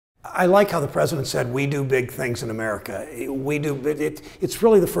I like how the president said, we do big things in America. It's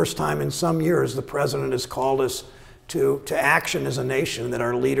really the first time in some years the president has called us to action as a nation, that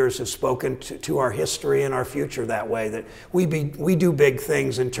our leaders have spoken to our history and our future that way, that we do big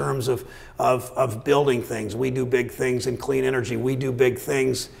things in terms of building things. We do big things in clean energy. We do big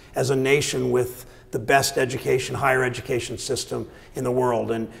things as a nation with the best education, higher education system in the world.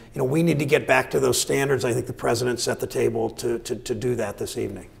 And we need to get back to those standards. I think the president set the table to do that this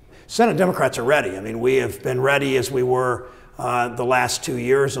evening. Senate Democrats are ready. I mean, we have been ready as we were the last 2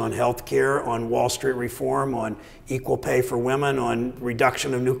 years on health care, on Wall Street reform, on equal pay for women, on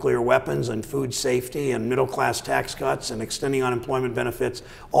reduction of nuclear weapons and food safety and middle-class tax cuts and extending unemployment benefits,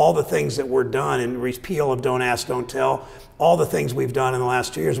 all the things that were done, and repeal of Don't Ask, Don't Tell, all the things we've done in the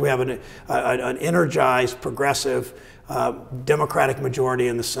last 2 years. We have an energized, progressive, Democratic majority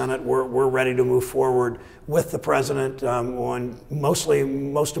in the Senate. We're ready to move forward with the president on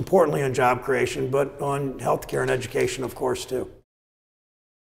most importantly on job creation, but on health care and education, of course, too.